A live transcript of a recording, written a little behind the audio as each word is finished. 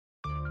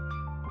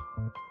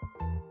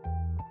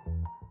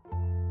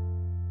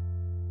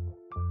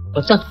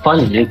What's a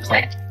fun new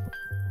play?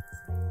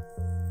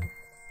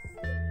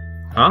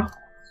 Huh?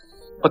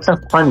 What's a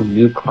fun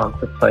new comp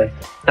to play?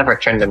 Never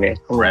turned to me.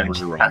 Grand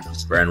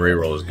Reroll. Grand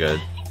Reroll is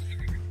good.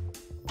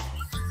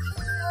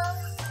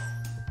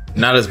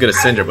 Not as good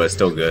as Cinder, but it's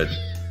still good.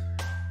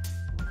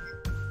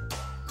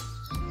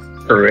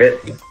 For it,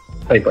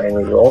 play Grand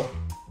Reroll.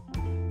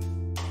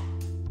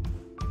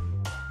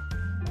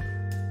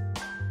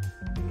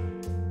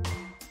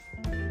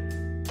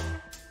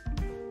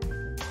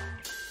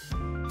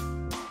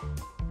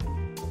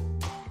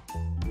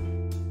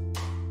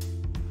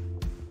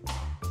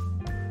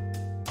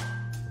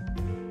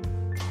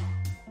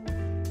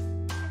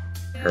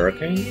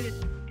 Hurricane?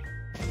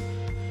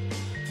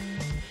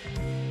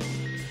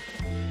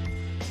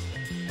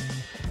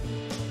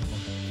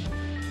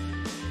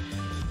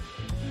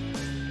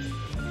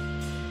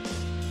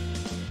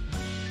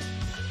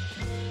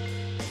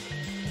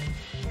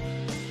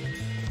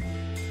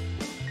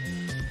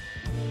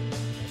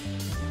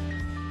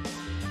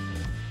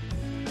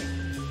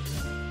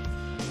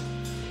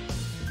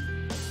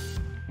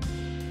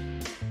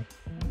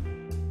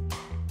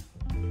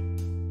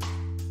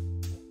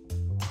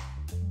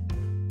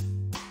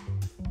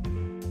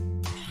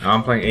 Now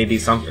I'm playing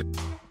AD something.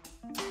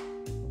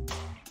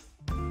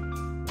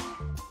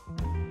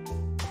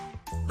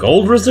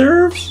 Gold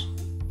reserves?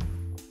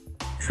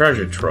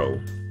 Treasure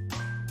trove.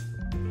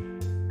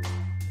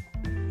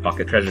 Fuck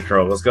it, treasure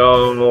trove. Let's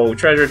go!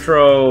 Treasure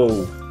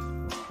trove!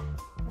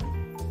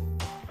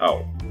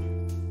 Oh.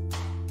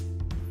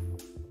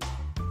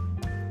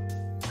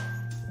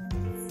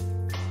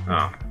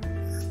 Oh.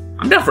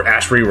 I'm down for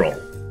Ash reroll.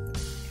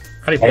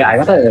 How do you play?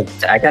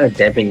 I got a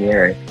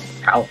Debonair.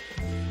 How?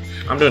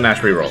 I'm doing Ash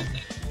reroll.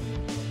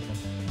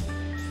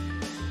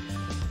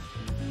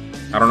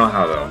 I don't know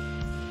how though.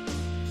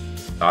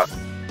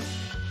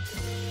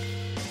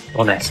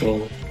 Well, next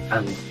one.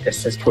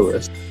 This is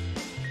coolest.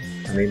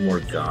 I need more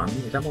gun.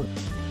 Is that more?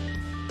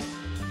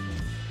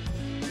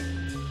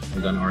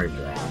 Gun already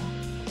brought.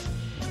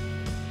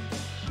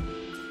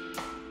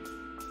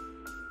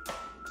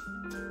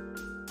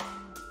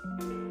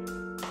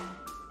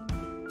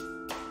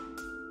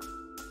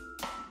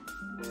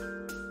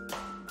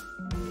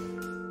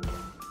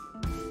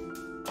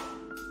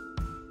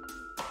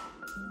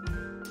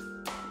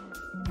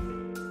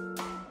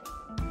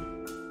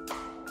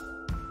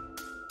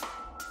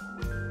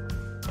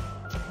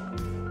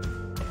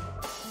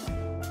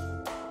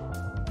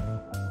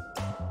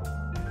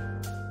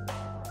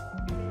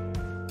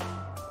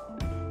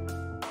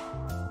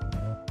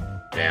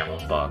 Damn, well,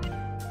 fuck.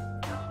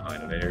 Oh,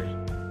 Innovator.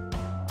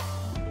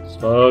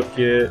 Fuck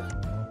it.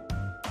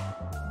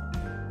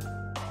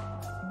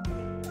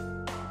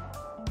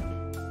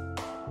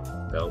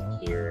 Belt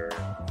here.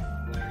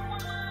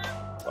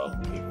 Belt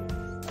here.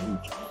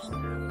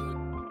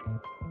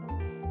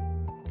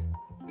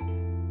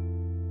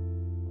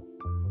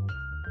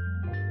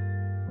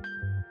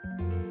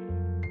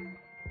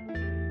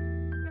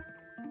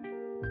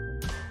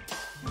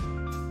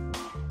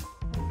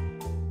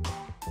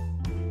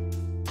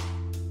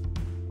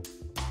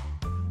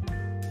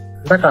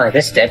 Look on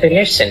this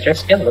Debonair Cinder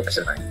skill looks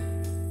nice.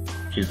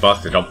 She's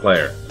busted, don't play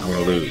her. I'm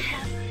gonna lose.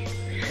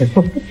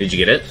 Did you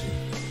get it?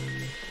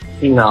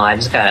 No, I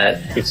just got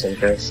 2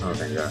 Cinders. Oh,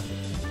 thank God.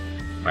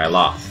 I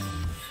lost.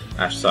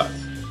 Ash sucks.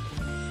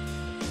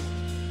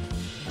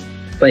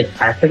 Wait,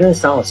 after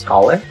this, not a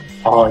scholar?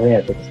 Oh,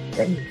 yeah, this is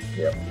great.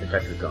 Yep,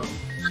 Infected Gone.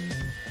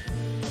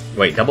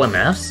 Wait, double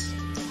MFs?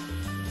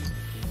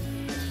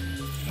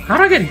 How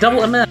do I get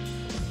double MF?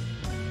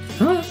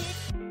 Huh?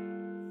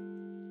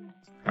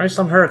 Alright,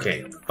 some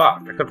Hurricane.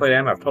 Fuck, I could play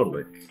MF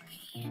totally.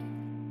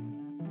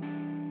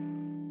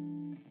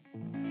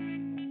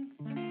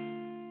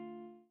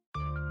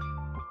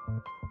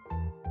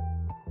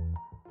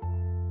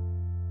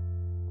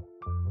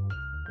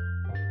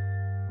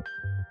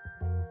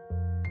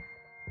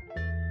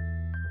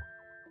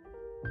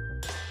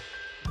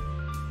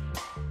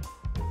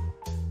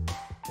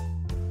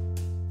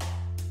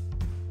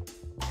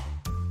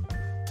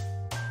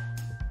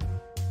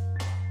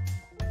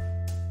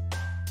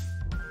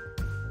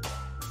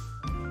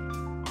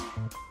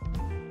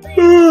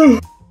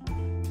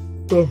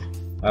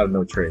 I have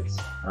no tricks.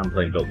 I'm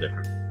playing build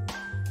different.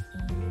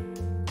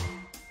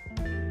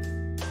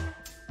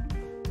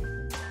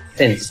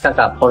 Since got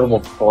that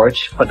portable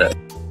forge for the...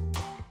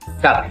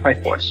 Got a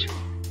Fight Forge.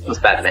 It was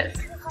Batman.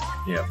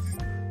 Yeah.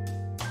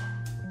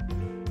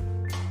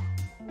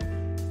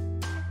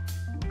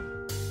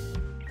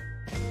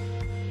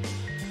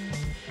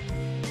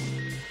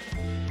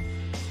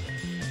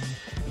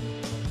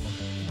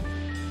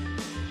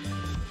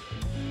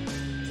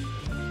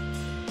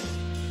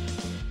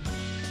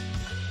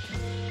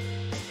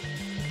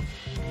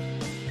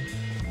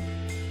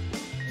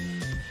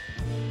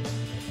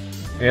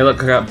 Hey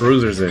look, I got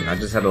bruisers in. I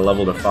just had to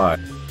level to 5.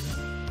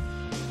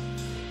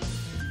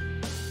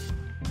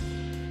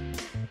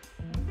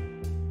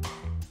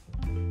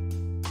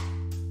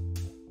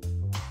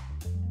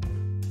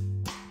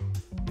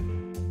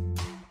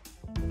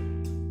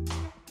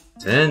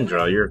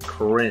 Syndra, you're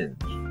cringe.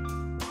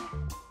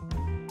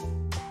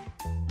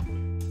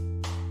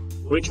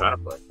 What are you trying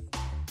to play?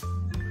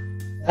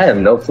 I have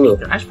no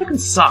clue. Ash fucking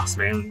sucks,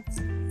 man.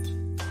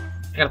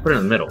 I gotta put it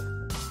in the middle.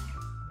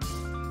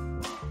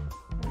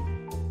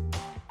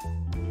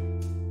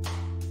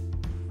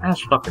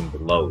 Ash fucking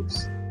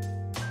blows.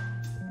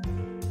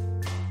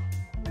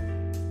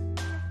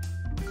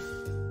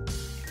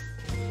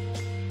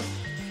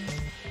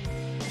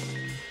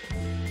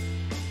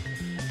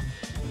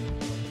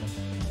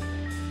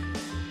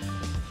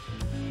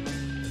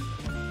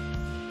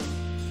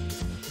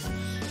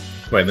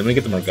 Wait, let me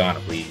get the Morgana,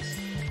 please.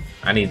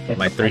 I need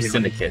my 3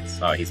 syndicates.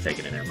 Oh, he's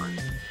taking it, never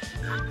mind.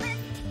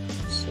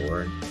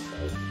 Sword.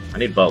 I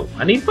need bow.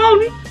 I need bow! I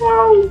need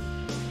bow!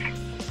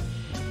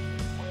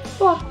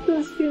 Fuck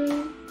this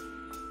game.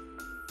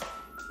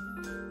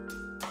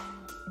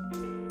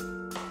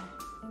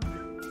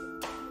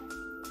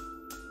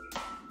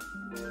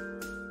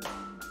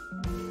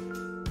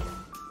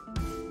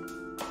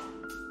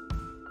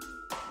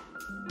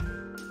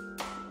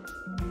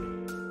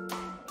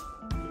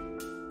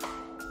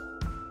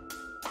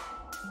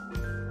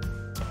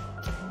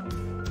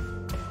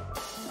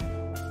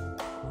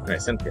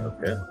 Nice, Syndicate,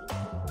 okay.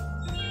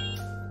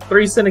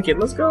 3 Syndicate,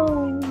 let's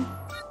go!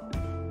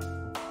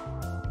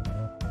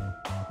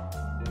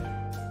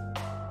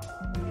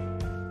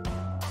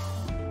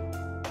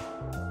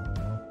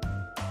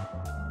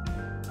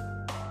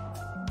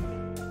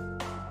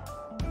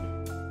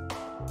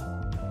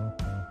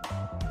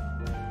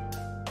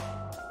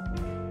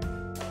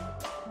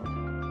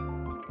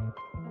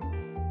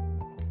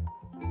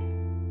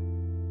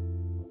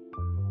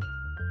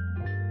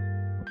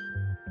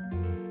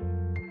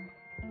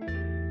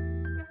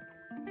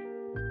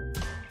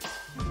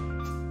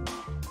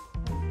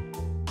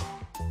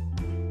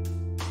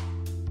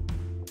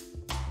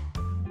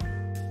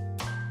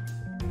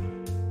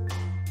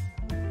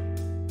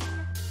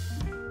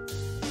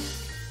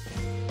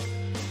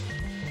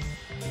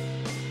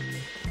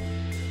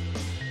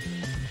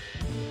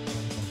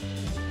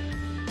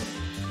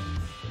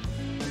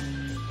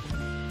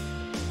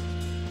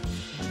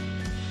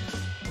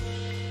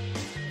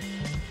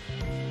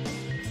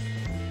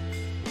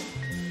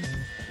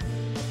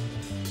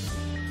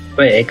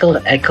 Wait,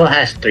 Echo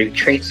has 3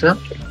 traits now?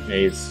 Yeah,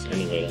 he's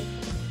Innovator.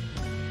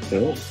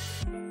 Cool.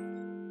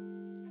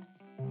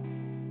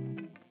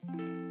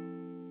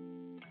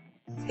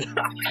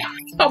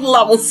 I'm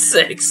level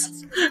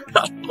 6!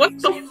 What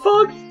the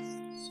fuck?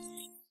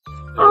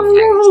 I'm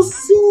level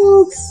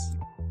 6!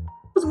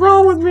 What's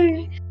wrong with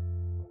me?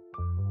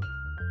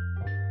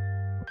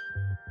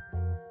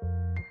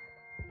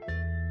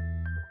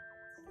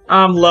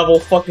 I'm level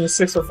fucking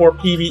 6 for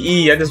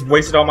PBE. I just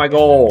wasted all my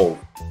gold.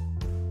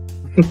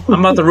 I'm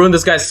about to ruin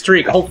this guy's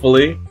streak,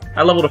 hopefully.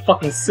 I leveled a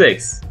fucking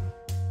 6.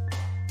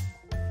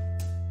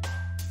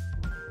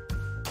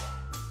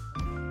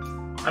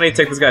 I need to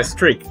take this guy's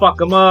streak.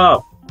 Fuck him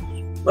up.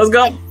 Let's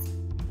go.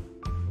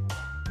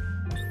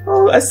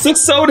 Oh, I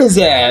 6-0'd his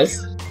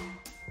ass.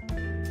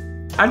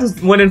 I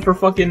just went in for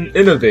fucking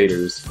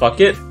Innovators. Fuck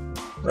it.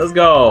 Let's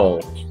go.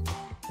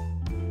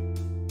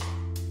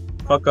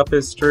 Fuck up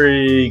his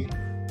streak.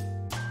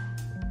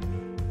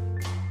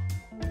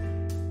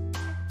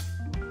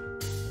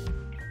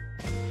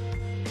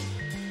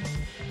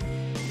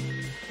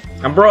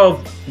 I'm broke.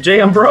 Jay,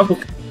 I'm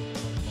broke.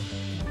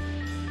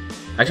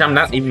 Actually, I'm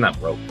not even that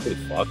broke. Holy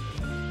fuck.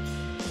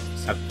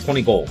 I have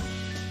 20 gold.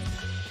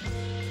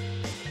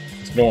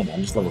 It's normal.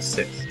 I'm just level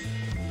 6.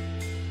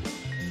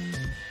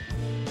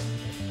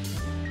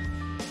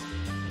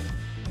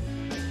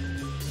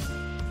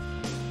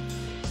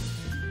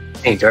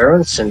 Hey, do I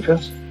run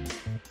Syndra?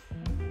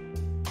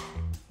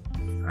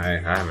 I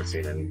haven't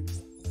seen any.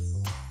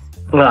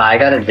 No, I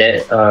got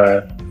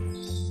a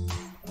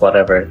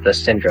whatever, the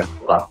Syndra.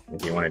 Wow.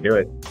 If you want to do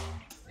it.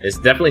 It's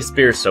definitely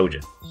Spear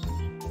Sojin.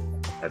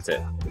 That's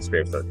it. It's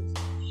Spear Sojin.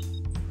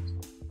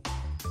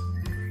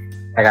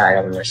 I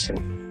got a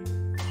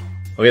mission.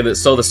 Okay,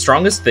 so the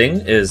strongest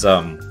thing is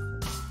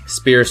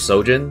Spear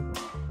Sojin.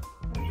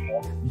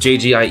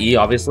 JGIE,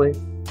 obviously.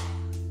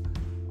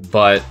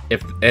 But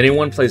if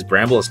anyone plays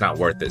Bramble, it's not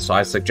worth it. So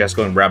I suggest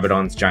going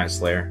Rabadon's Giant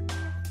Slayer.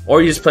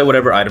 Or you just play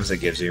whatever items it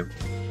gives you.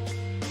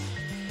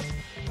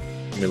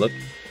 Let me look.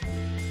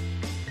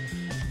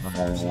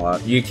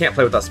 You can't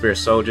play without Spear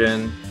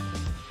Sojin.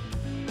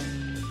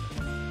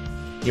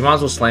 You might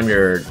as well slam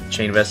your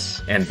Chain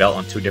Vest and Belt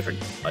on 2 different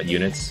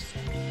units.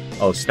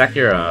 Oh, stack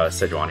your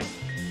Sejuani.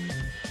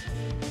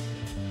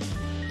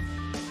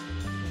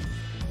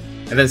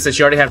 And then since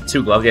you already have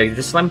 2 gloves, yeah, you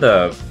just slam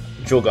the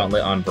Jewel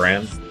Gauntlet on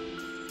Bran.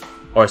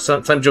 Or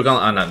slam Jewel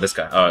Gauntlet on this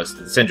guy,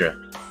 Syndra.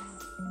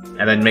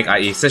 And then make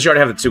IE, since you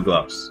already have the 2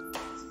 gloves.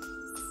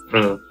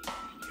 Sure.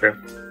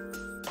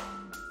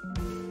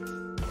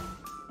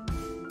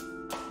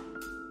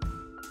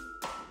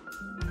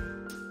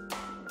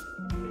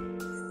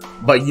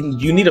 But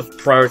you need to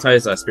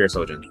prioritize Spear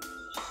Sojin.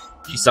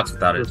 She sucks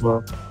without it.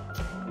 Well.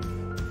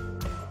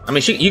 I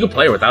mean, you can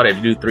play her without it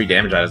if you do 3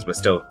 damage items, but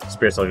still,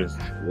 Spear Sojin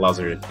allows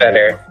her to...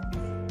 Better.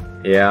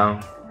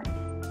 Yeah.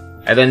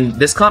 And then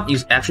this comp, you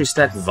actually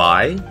stack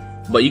Vi,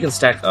 but you can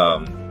stack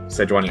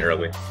Sejuani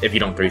early, if you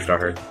don't 3-star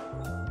her.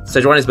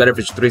 Sejuani is better if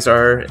it's 3-star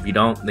her. If you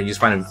don't, then you just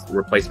find a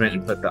replacement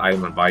and put the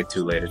item on buy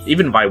 2 later.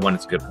 Even buy 1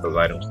 is good for those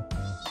items.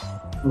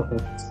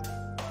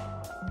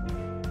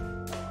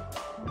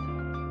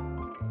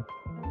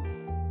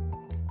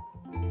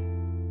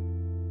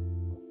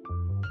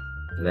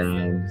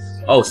 Then,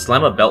 oh,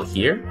 slam a belt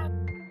here?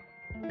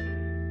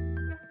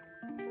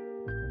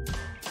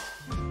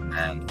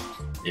 And,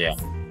 yeah.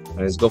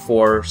 Let's go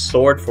for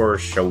sword for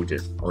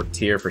Shojin, or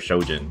tier for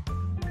Shojin.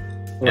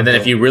 And then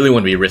if you really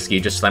want to be risky,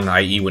 just slam the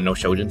IE with no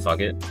Shojin, fuck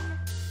it.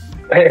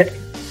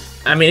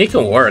 I mean, it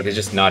can work, it's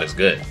just not as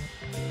good.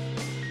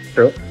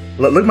 True.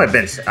 Look at my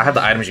bench, I have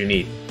the items you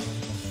need.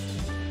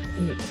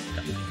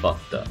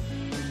 Fucked up.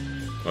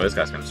 Oh, this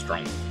guy's kind of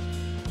strong.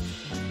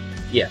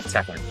 Yeah,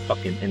 attack my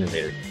fucking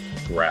Innovator.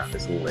 Wrath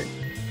is lit.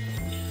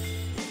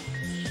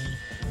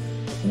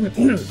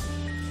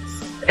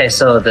 Okay,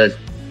 so the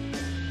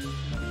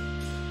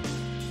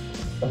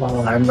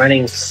I'm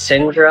running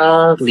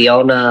Syndra,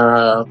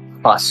 Leona,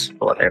 plus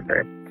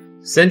whatever.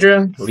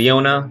 Syndra,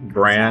 Leona,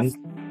 Brand,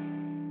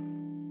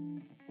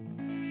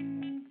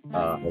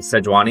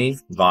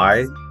 Sejuani,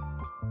 Vi,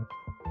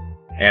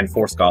 and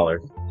 4 Scholar.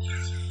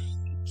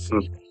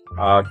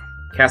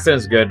 Castan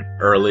is good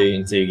early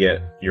until you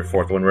get your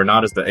 4th one.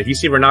 Renata is the. If you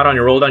see Renata on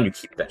your roll down, you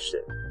keep that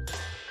shit.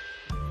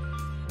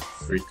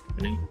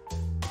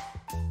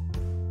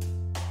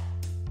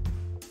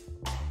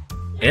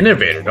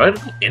 Innovator. Do I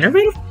have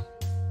Innovator?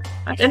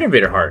 That's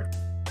Innovator hard.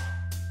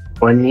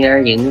 When you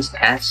use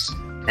pass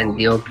and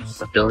deal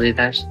ability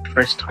dash,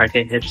 first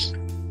target hits.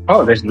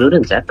 Oh, there's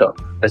Luden's Echo.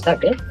 Is that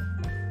good?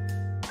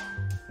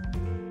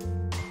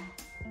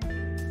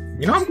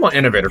 You know, I'm going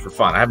Innovator for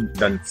fun. I haven't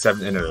done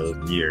 7 Innovators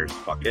in years.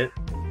 Fuck it.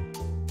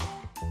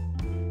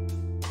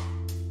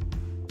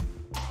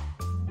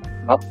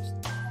 Oh.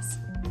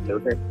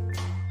 Luden.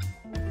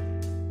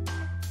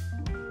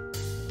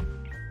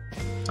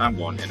 I'm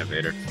going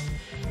Innovator.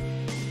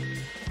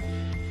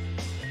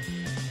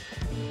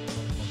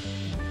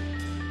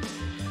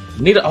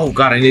 Oh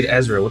god, I need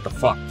Ezra. What the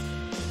fuck?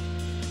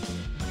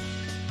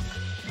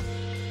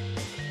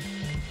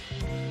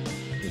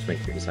 Just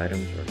make these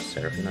items or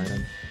Seraphine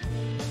items.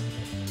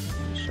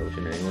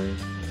 Shojin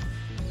anyways.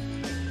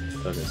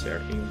 Doesn't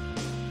Seraphine.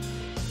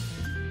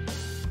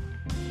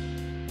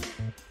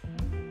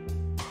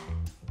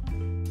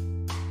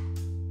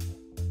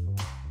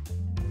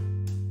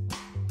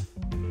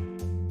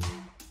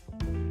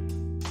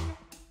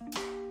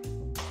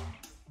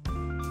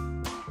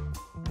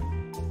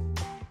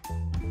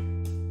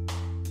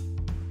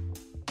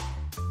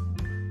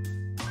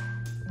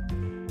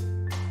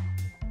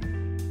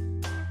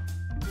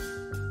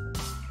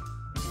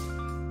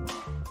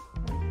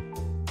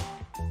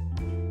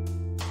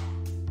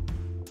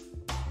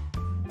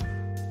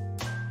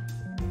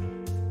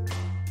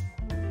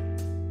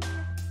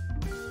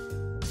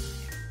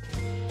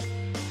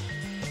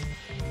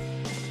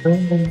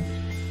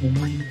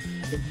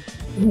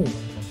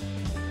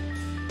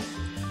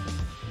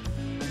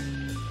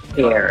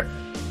 Here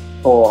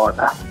for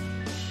that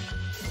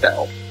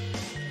belt.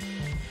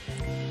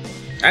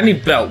 I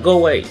need belt. Go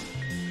away.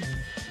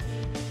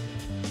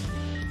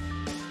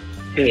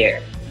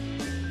 Here.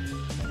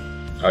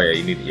 Oh yeah,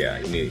 you need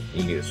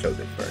a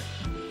Shogun first.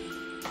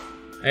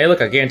 Hey,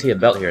 look, I guarantee a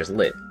belt here is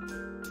lit.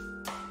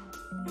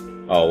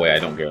 Oh wait, I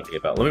don't guarantee a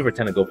belt. Let me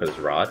pretend to go for this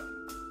rod.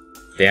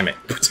 Damn it.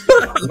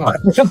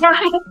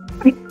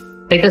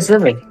 Take a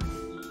swimming.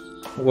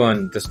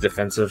 One, just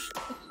defensive.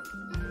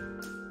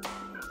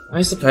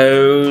 I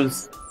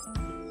suppose.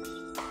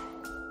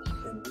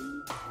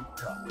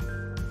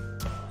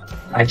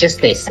 I just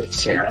stay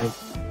 6 here.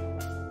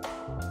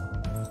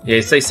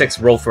 Yeah, say 6,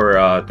 roll for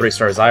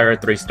 3-star Zyra,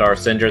 3-star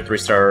Syndra,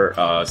 3-star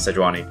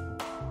Sejuani.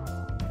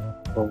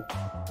 Cool.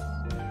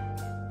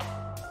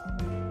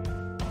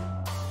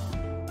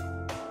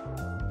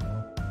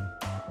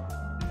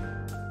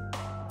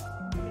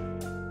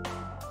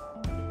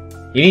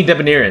 You need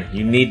Debonair.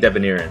 You need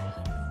Debonair.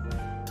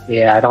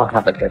 Yeah, I don't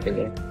have a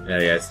Debonair.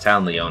 Yeah, it's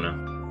Town Leona.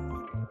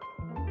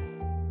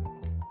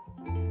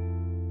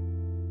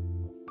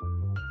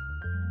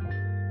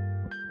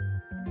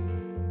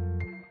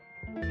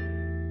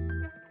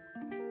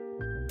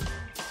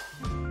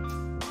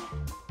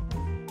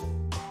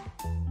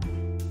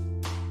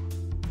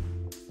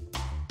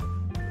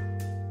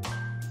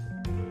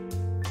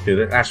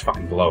 Dude, that Ash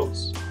fucking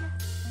blows.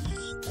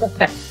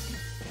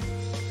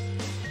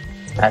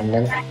 And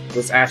then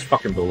This Ash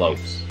fucking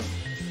blows.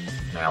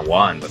 Nah, I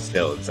won, but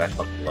still, this Ash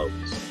fucking blows.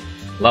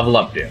 Level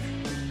up, dude.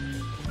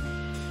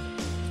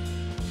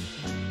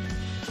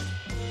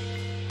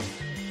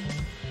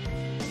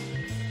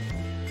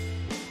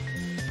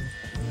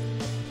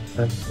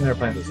 I'm never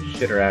playing this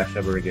shitter Ash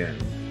ever again.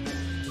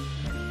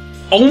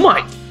 Oh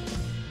my!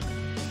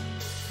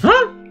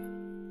 Huh?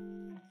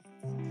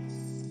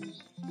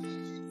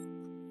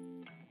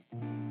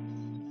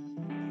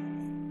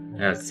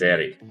 That's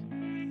Zeri.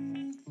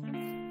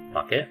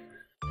 Fuck it.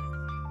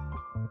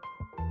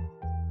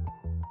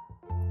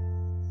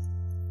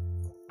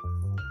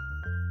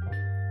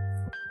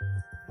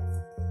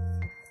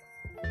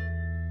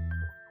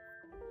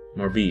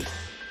 More beef.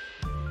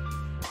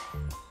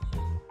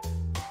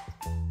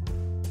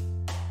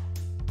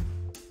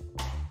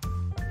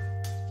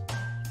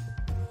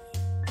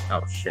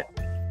 Oh shit.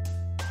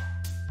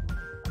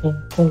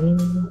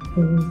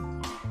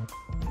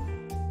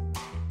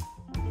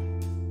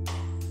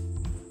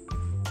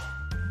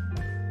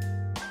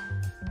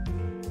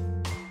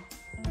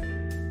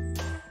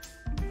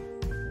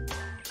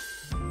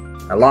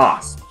 I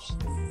lost.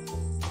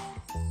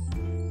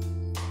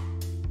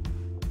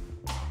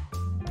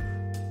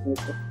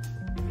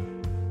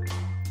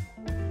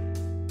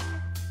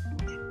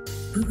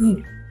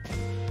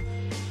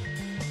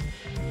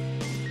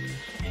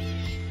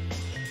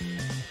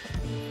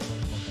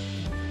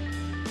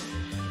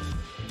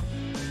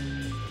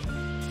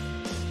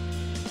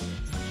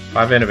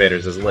 Five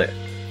Innovators is lit.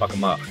 Fuck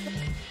them up.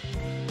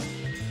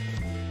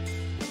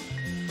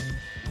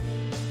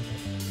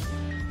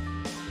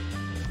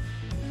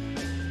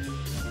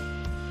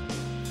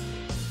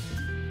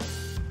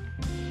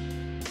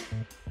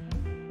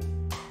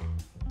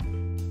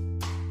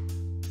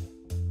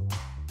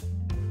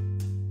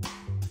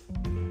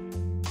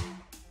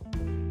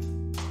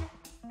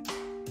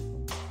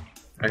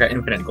 I got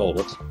infinite gold.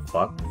 What the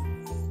fuck?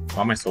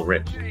 Why am I so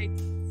rich?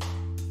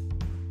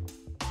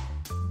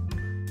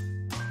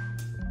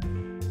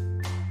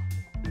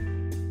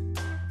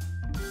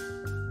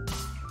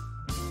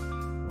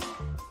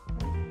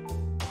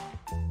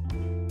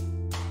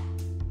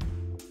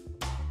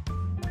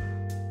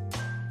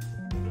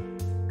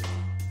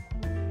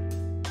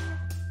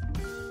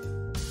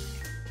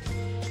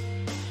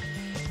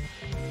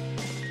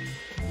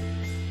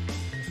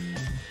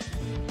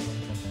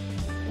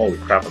 Holy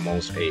crap, I'm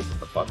almost 8. What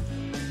the fuck?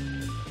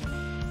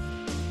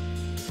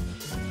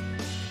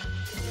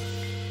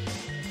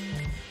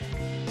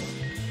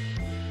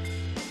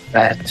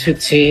 To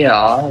tier.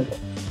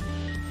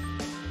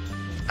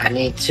 I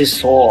need 2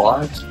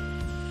 swords.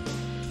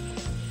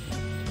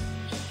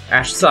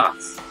 Ash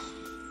sucks.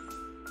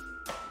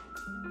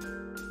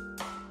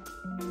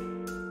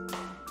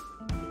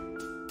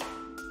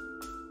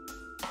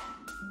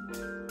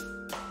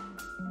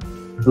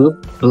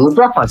 Blue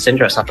buff on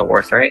Syndra is not the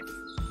worst, right?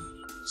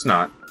 It's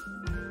not.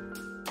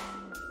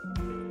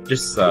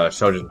 Just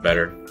Shojin's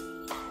better.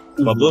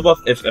 But blue buff,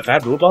 if I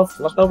had blue buff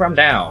left over, I'm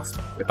down.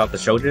 Without the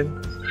Shojin.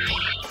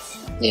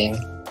 Yeah.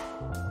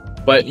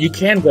 But you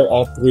can get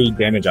all 3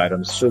 damage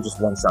items. She'll just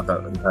one-shot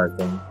that entire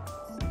thing.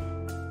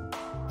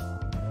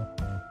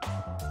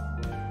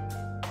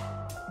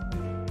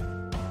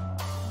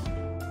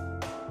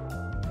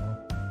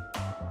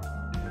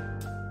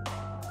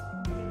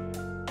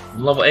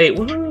 Level 8,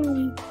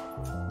 woohoo!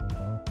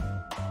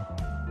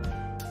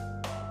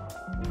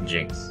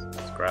 Jinx,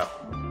 scrap,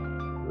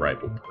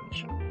 rival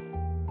punch.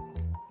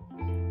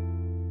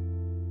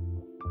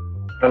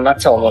 And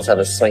that's almost at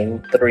a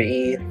swing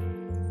 3.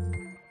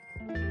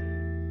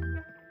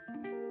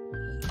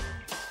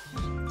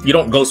 You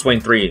don't go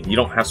Swain 3, you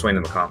don't have Swain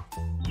in the comp.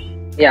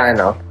 Yeah, I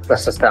know.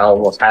 That's just how I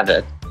almost have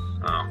it.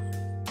 Oh.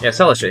 Yeah,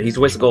 sell that shit. He's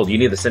a waste of gold. You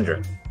need the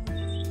Syndra.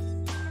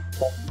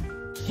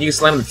 You can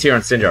slam the tier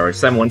on Syndra, or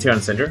slam 1 tier on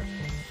Syndra.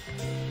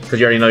 Because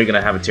you already know you're going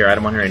to have a tier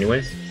item on here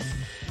anyways.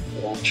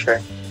 Yeah, sure.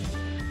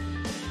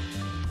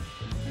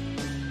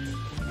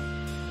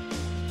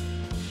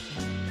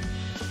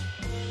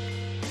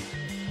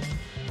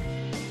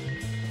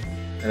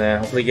 And then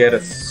hopefully get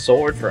a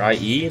sword for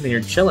IE, and then you're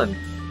chilling.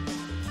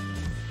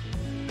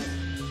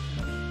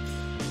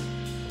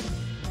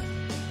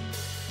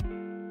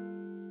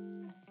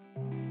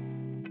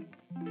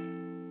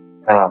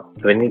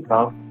 Do we need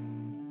both?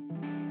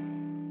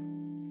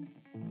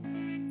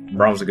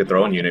 Brom's a good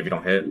throwing unit if you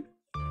don't hit.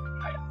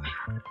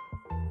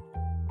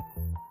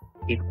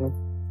 Equal.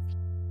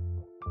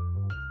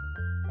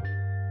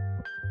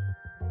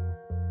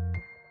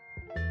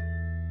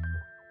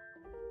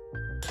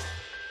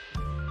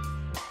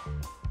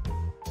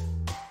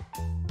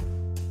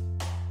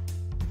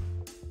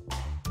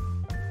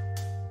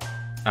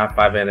 I have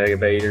 5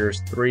 Innovators,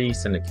 3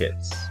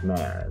 Syndicates.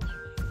 Smash.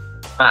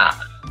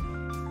 Ah.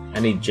 I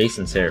need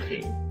Jason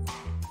Seraphine.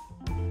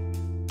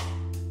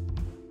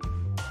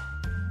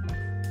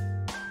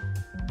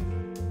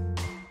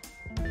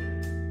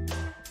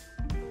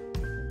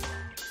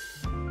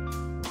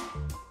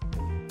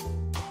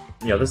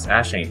 Yo, this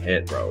Ash ain't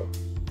hit, bro.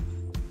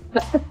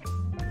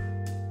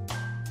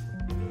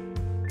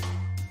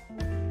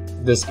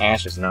 This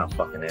Ash is not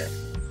fucking it.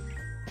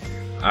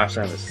 I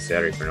should have a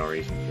Zeri for no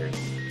reason here.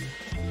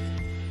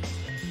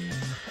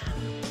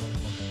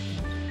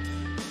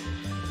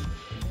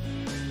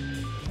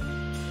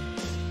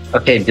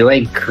 Okay, do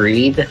I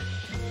greed?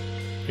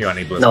 You don't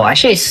need blue. No,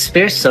 actually,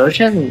 Spear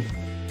Sojin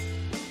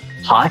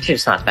Hodge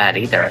is not bad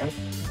either.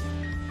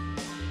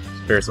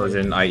 Spirit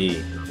Legend,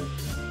 IE.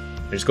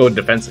 Just go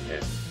defensive here.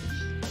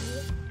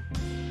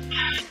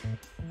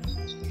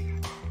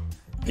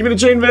 Give me the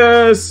chain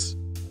vest!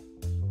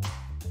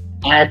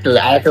 I had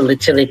to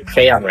literally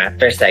play on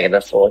Raptors to get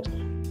a sword.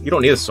 You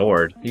don't need a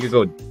sword. You could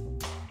go.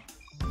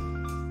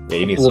 Yeah,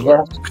 you need a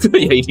sword. Yeah,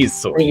 you need a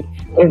sword.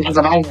 That's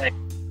what I like.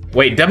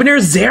 Wait, Debonair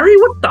Zeri?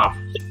 What the?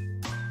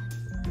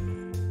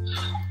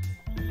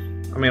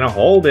 I mean, I'll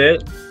hold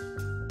it.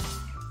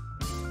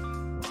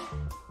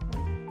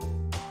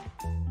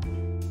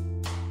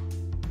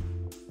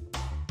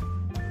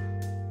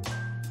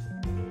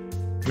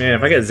 Man,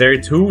 if I get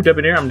Zeri 2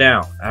 Debonair, I'm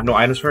down. I have no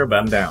items for her, but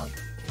I'm down.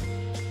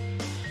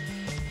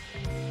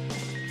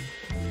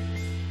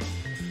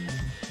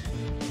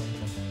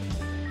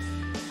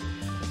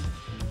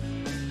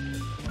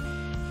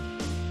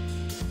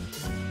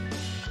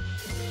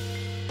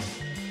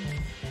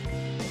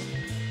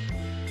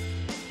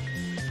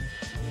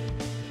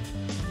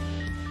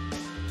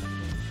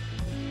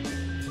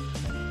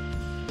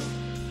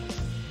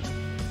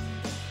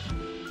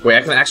 Wait,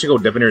 I can actually go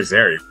Debonair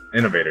Zeri.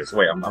 Innovators.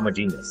 Wait, I'm a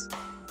genius.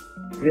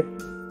 Yeah.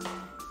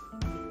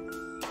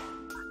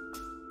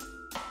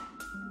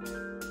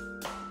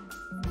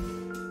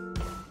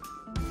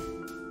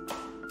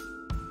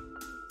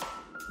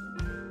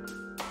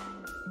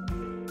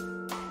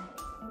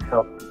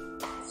 Help.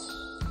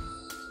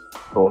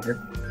 Go over.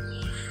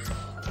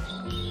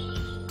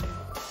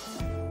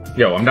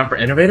 Yo, I'm down for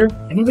Innovator?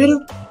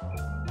 Innovator?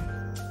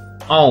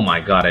 Oh my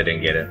god, I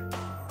didn't get it.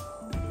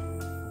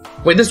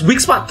 Wait, this weak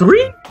spot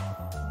 3?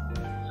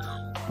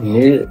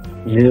 New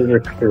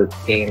recruit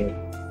game.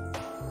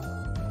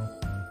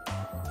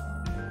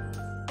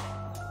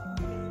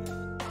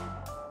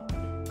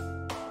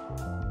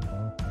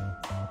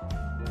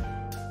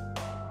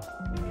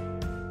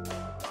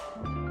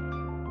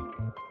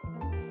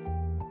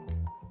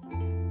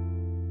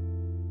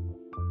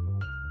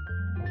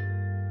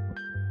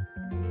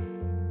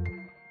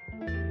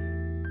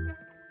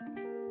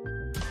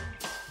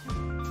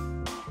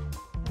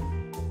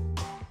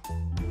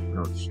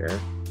 Oh shit.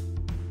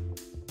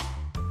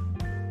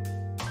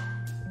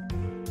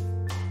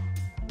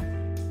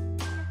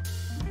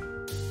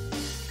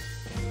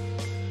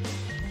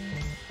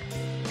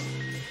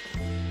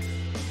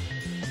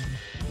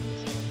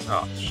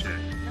 Oh shit.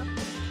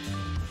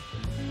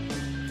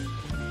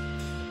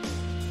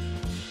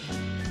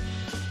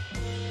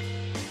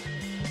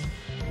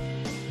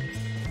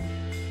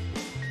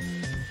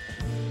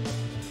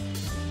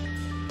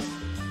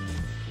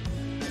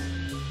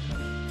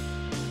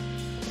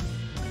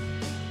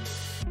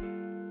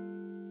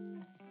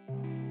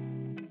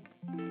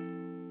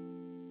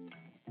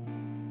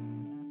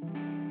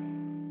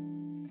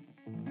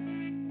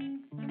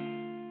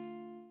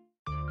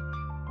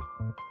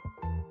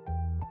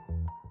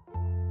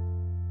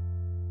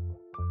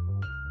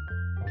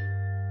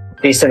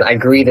 Jason, I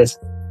agree this.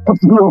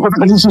 It's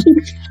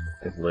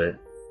lit.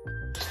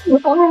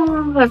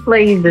 Oh, I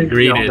played this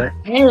Agreed. on the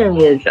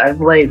edge. I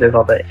played this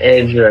on the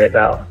edge right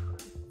now.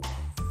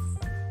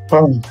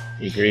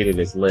 You greeted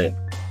it's lit.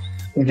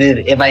 Dude,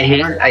 if I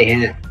hit, I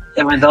hit.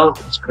 If I don't,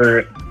 screw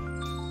it.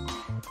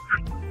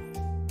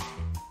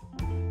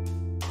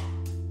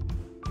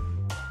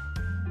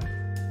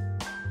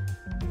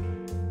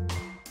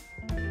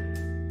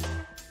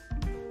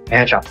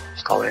 Handshot,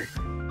 let's call it.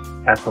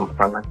 Have some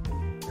fun line.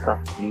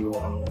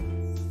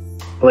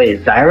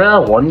 Wait,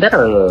 Zyra 1 then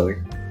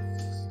or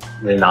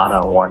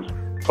Renata 1?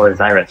 Or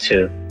Zyra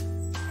 2?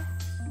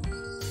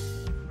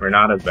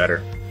 Renata's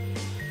better.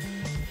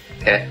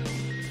 Okay.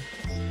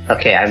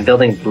 Okay, I'm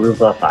building blue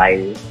buff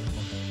Ivy.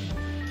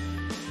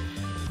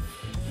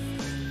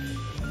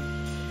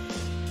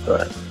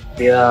 Good.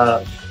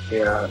 Yeah.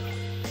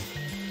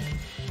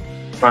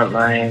 Front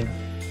line.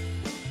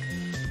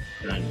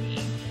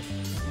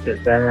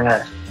 Did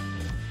that.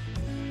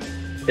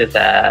 Did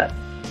that.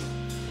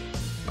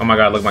 Oh my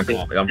god, look at my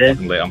comp. I'm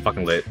fucking lit. I'm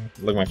fucking lit.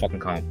 Look at my fucking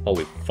comp.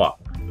 Holy fuck.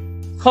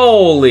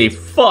 Holy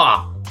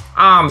fuck!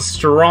 I'm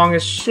strong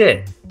as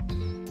shit.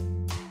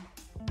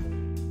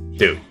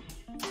 Dude.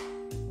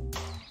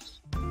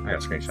 I gotta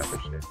screenshot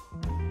this shit.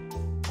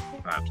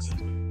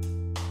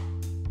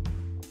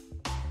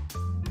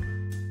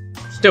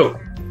 Dude,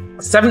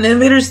 7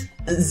 innovators?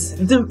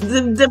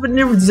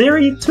 Debonair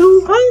Zeri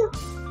 2, huh?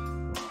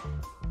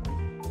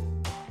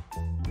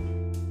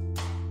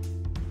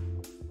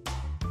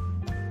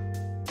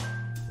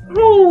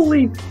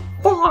 Holy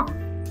fuck!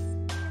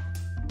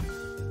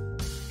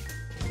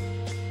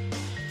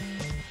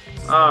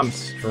 I'm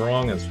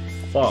strong as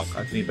fuck.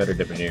 I need better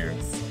Debonair.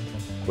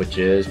 Which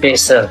is...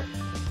 Base I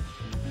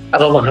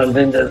don't know how to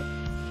do this.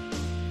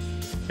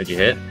 Did you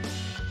hit?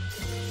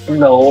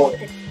 No.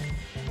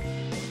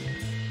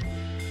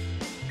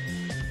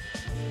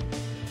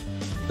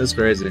 That's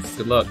crazy.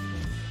 Good luck.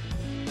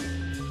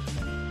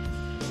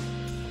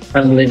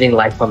 I'm living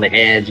life on the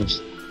edge,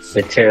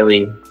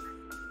 literally.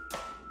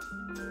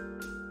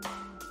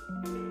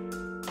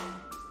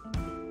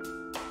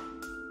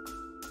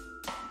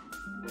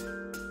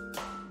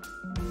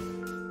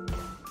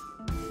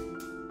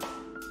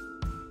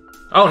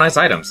 Oh, nice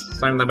items. It's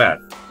not even that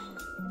bad.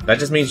 That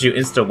just means you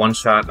insta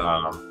one-shot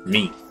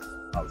me.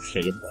 Oh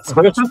shit.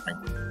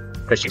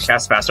 Because she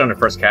casts faster on her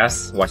first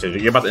cast. Watch it.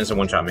 You're about to insta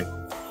one-shot me.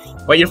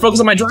 Wait, you're focused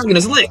on my dragon.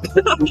 It's lit.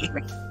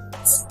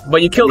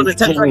 But you killed him in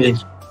 10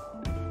 seconds.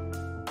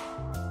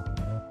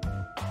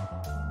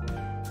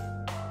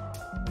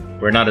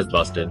 We're not as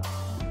busted.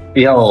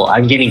 Yo,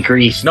 I'm getting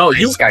greased. No, I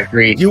just got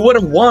greased. You would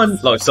have won.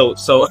 Look, so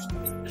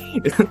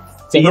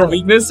See, her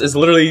weakness is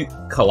literally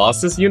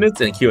Colossus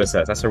units and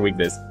QSS. That's her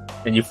weakness.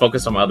 And you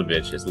focus on my other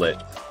bitch. It's lit.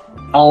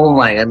 Oh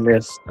my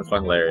goodness. That's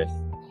fucking hilarious.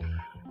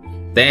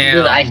 Damn.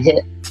 Dude, I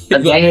hit.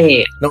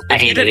 Okay. No,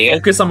 if you didn't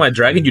focus on my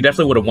dragon, you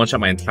definitely would have one-shot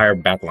my entire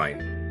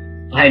backline.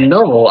 I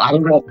know. I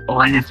don't know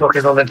why I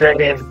focus on the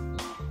dragon.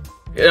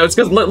 Yeah, it's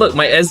because look,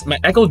 my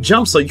echo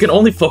jumps, so you can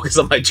only focus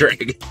on my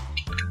dragon.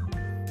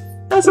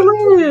 That's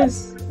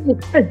hilarious.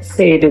 I'd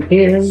say it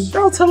again.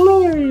 That's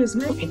hilarious,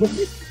 man.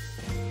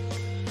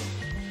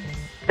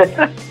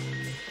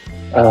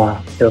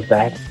 Feel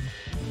bad.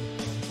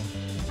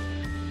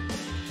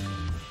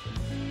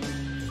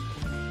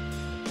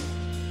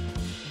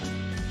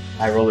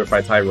 Highroller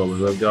fights Highroller.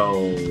 Let's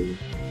go.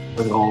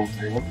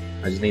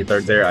 I just need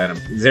third Zeri item.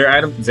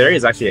 Zeri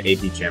is actually an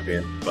AP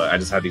champion, but I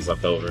just have these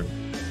left over.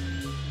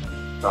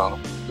 Oh.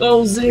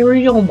 Oh,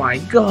 Zeri! Oh my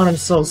god, I'm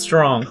so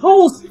strong.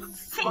 Holy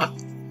fuck!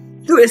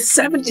 Dude, it's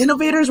 7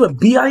 innovators with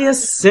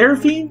BIS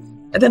Seraphine,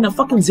 and then a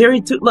fucking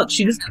Zeri too. Look,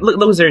 she just look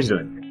what Zeri's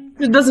doing.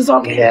 She does this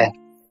all. Yeah.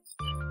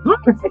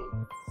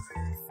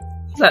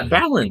 What's that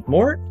balance,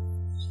 Mort?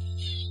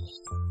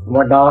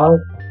 More dog.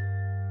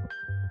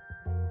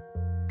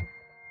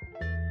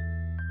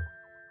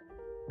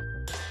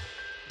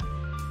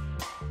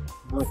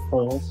 I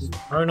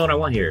don't know what I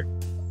want here.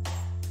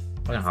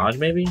 Like a Hodge,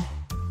 maybe?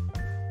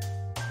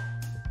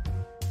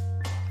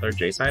 Third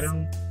Jace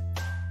item?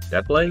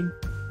 Deathblade?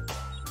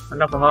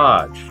 Enough of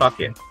Hodge. Fuck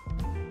it.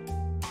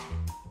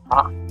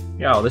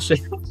 Yo, this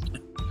shit.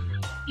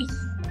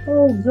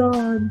 Oh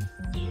god.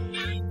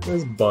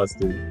 This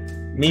busted.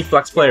 Me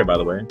flex player, by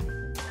the way.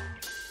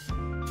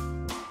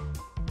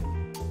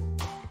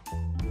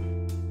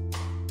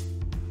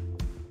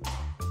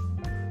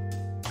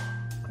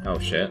 Oh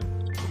shit.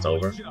 It's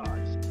over.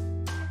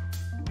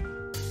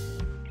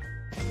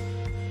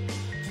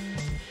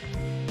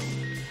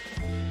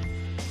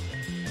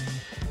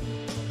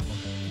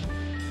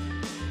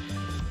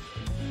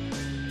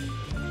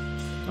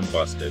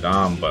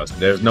 I'm busted.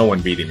 There's no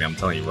one beating me, I'm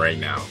telling you right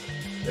now.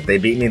 If they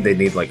beat me, they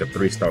need like a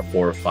 3-star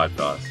 4 or 5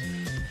 toss.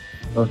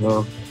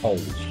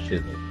 Holy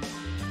shit.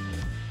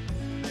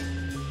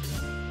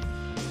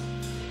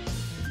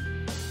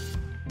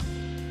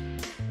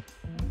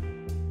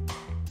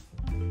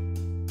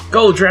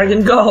 Go,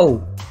 dragon,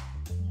 go!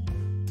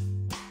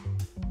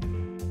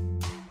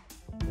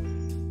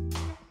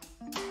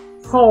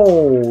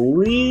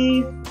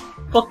 Holy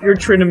fuck your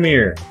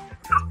Trinomir.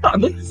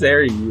 Look at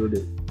Zeri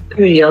unit.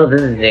 Yo,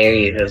 this is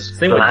Zeri just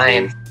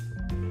flying.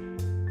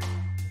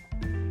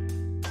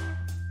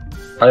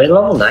 Are you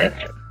level 9?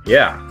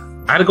 Yeah.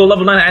 I had to go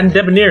level 9 and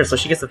Debonair, so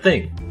she gets the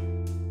thing.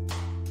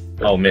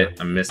 Oh,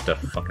 I missed a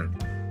fucking...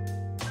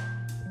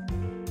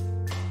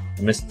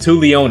 I missed 2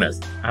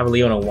 Leonas. I have a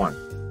Leona 1.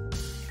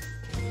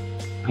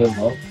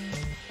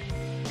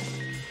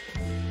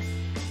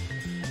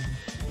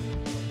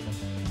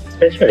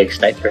 It's really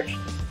sniper.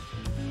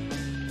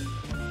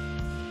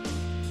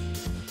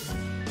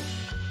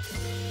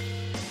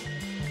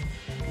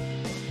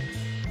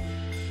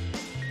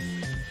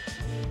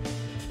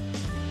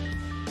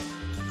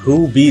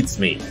 Who beats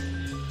me?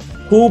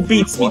 Who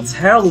beats me?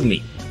 Tell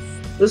me.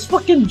 This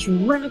fucking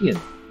dragon.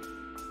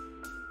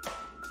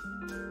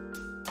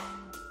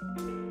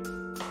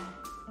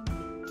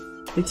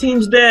 The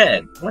team's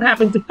dead. What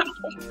happened to him?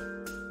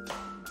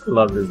 I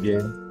love this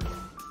game.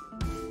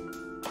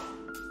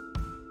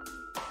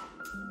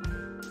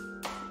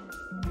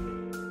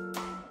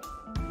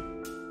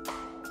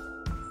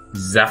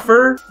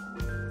 Zephyr?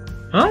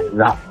 Huh?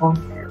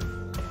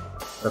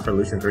 Zephyr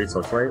Lucian 3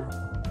 Socialite?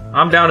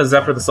 I'm down to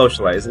Zephyr the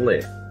Socialite. It's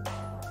lit.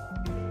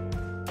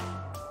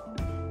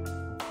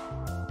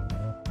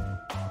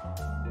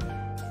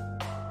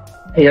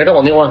 Hey, you're the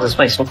only one that's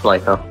playing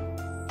Socialite, though.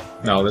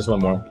 No, there's one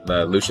more.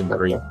 The Lucian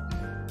 3.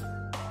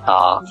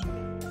 Let's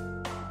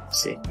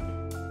see.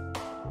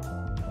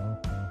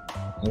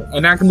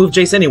 And I can move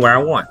Jace anywhere I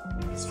want.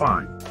 It's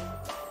fine.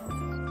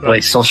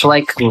 Wait,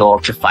 Socialite can go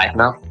up to 5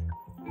 now?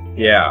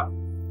 Yeah.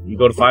 You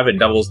go to 5, it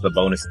doubles the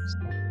bonuses.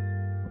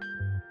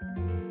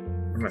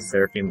 I'm a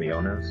Seraphine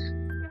Leonas.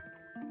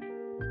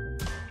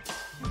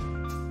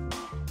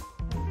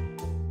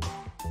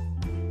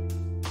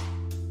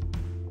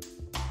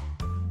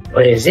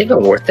 Wait, is it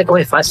even worth it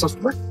going 5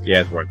 Socialite?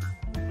 Yeah, it's worth it.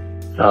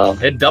 Oh.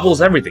 It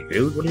doubles everything,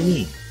 dude. What do you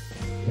mean?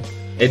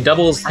 It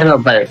doubles... I know,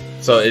 but...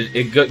 So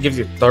it gives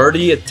you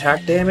 30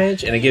 attack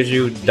damage, and it gives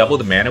you double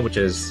the mana, which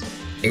is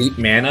 8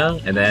 mana,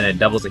 and then it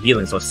doubles the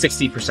healing, so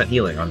 60%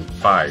 healing on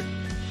 5.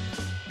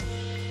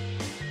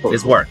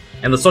 It's worth.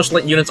 And the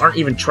Socialite units aren't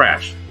even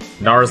trash.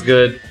 Nara's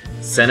good,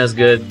 Senna's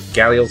good,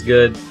 Galio's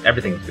good,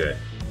 everything's good.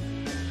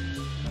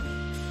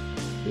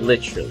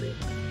 Literally.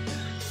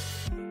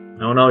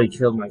 Oh no, he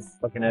killed my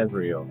fucking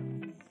Ezreal.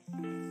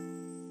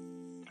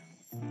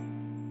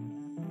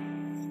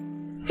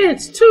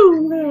 It's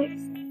too late.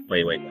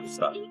 Wait,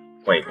 stop.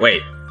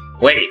 Wait.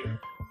 Where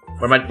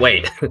am I?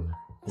 Wait.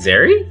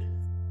 Zeri?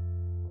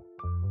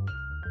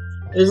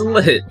 Is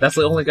lit. That's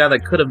the only guy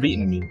that could have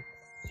beaten me.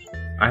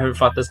 I haven't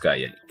fought this guy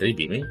yet. Did he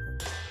beat me?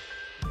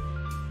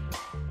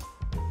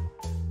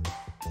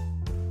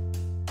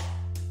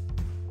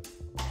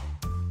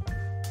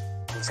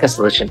 It's because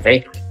Lucian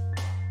 3.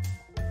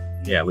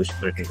 Yeah, Lucian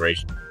 3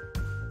 configuration.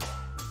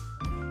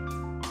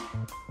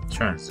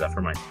 Trying to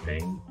Zephyr my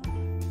thing.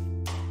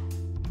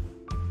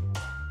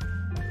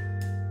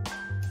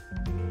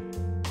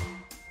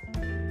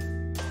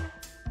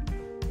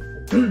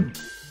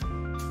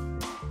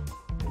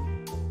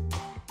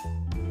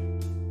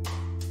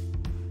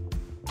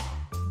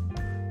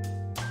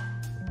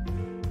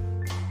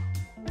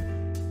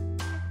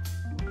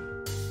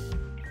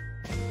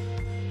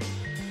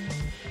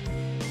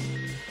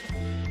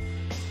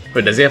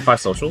 Wait, does he have 5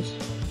 socials?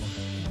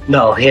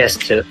 No, he has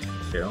 2.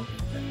 2?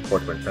 4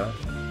 twin top.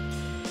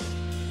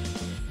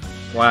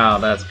 Wow,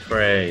 that's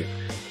great.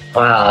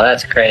 Wow,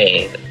 that's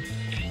great.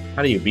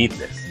 How do you beat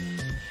this?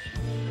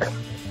 I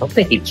don't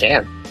think he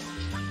can.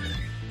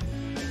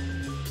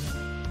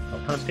 I'll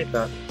try to skip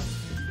that.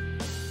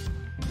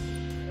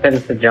 Send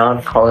it to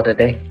John, call it a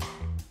day.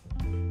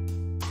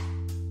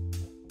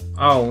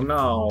 Oh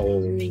no!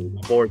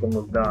 Board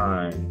almost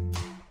dying.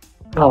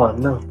 Oh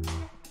no.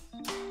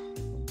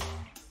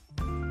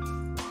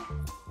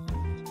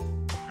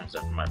 That's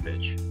up for my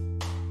bitch.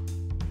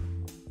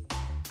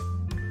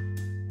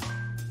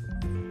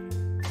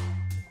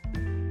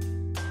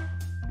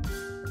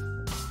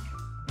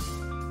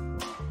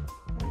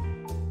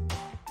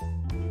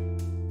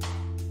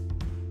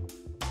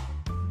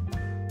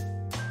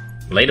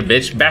 Later,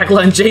 bitch.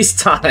 Backline Jace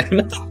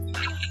time.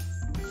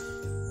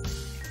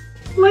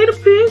 Later,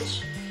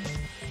 bitch.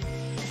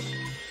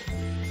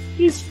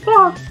 He's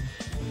fucked.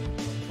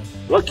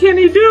 What can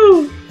he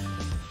do?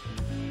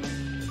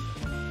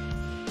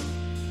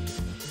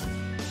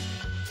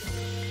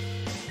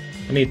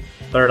 I need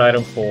 3rd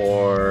item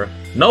for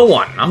no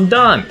one. I'm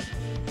done.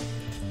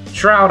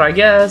 Shroud, I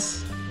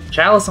guess.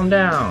 Chalice, I'm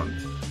down.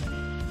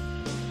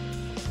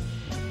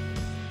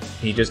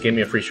 He just gave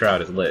me a free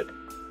shroud. It's lit.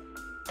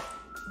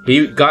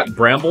 He got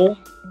Bramble,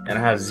 and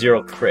I have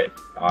 0 crit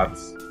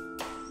odds.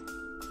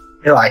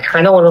 Yo, I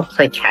kind of want to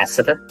play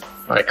Cassidy,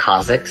 like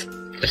Kha'Zix.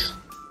 Just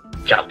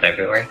jump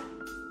everywhere.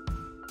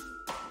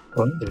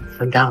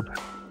 I'm down.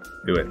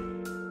 Do it.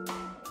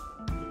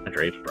 My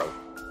Drape, bro.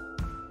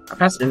 I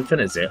passed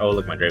Infinite Zeri. Oh,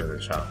 look, my Drape is in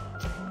the shop.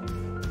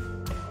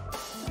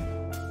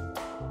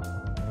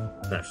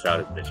 I'm gonna shout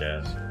his bitch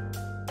ass.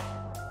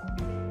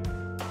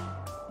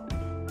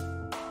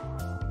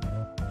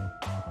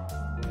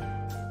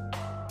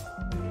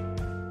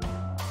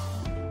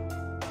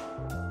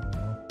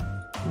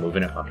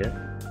 Moving it, fuck it.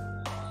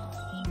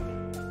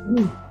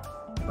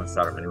 Let's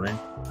start him anyway.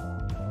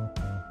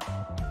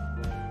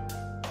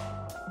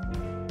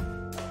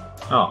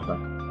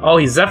 Oh,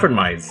 he Zephyred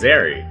my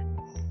Zeri.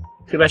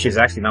 Too bad she's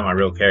actually not my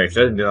real character. She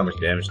doesn't do that much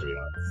damage to me.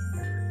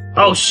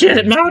 Oh shit,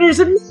 it matters!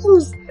 It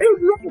matters!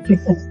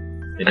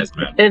 It does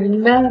matter. It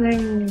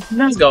matters.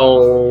 Let's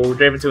go!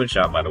 Draven 2 in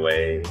shop, by the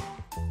way.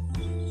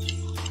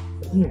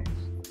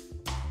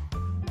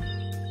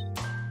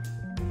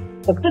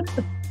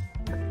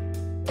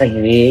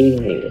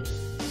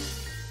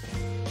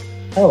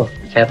 Oh,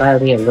 can I buy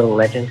me a little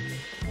legend?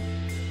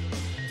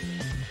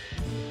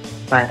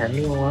 Buy a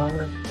new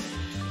one.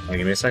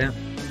 Give me a second.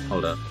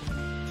 Hold up.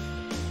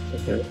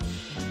 Okay.